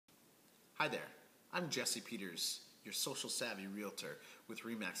Hi there, I'm Jesse Peters, your social savvy realtor with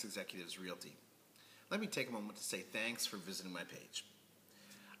RE/MAX Executives Realty. Let me take a moment to say thanks for visiting my page.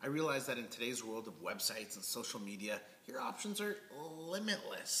 I realize that in today's world of websites and social media, your options are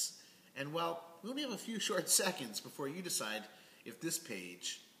limitless. And well, we only have a few short seconds before you decide if this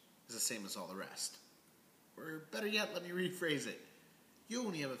page is the same as all the rest. Or better yet, let me rephrase it. You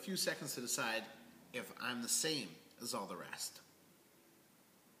only have a few seconds to decide if I'm the same as all the rest.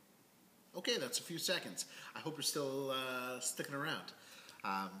 Okay, that's a few seconds. I hope you're still sticking around.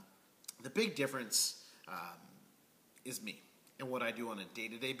 The big difference is me and what I do on a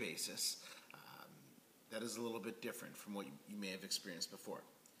day-to-day basis. That is a little bit different from what you may have experienced before.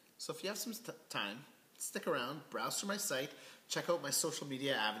 So if you have some time, stick around, browse through my site, check out my social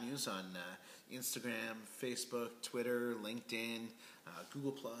media avenues on Instagram, Facebook, Twitter, LinkedIn,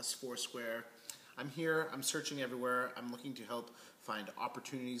 Google+, Foursquare. I'm here, I'm searching everywhere, I'm looking to help find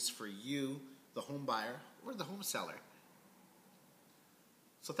opportunities for you, the home buyer, or the home seller.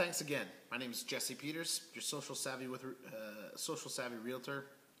 So thanks again. My name is Jesse Peters, your social savvy realtor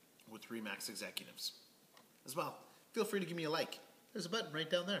with RE/MAX Executives. As well, feel free to give me a like. There's a button right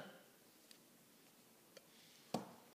down there.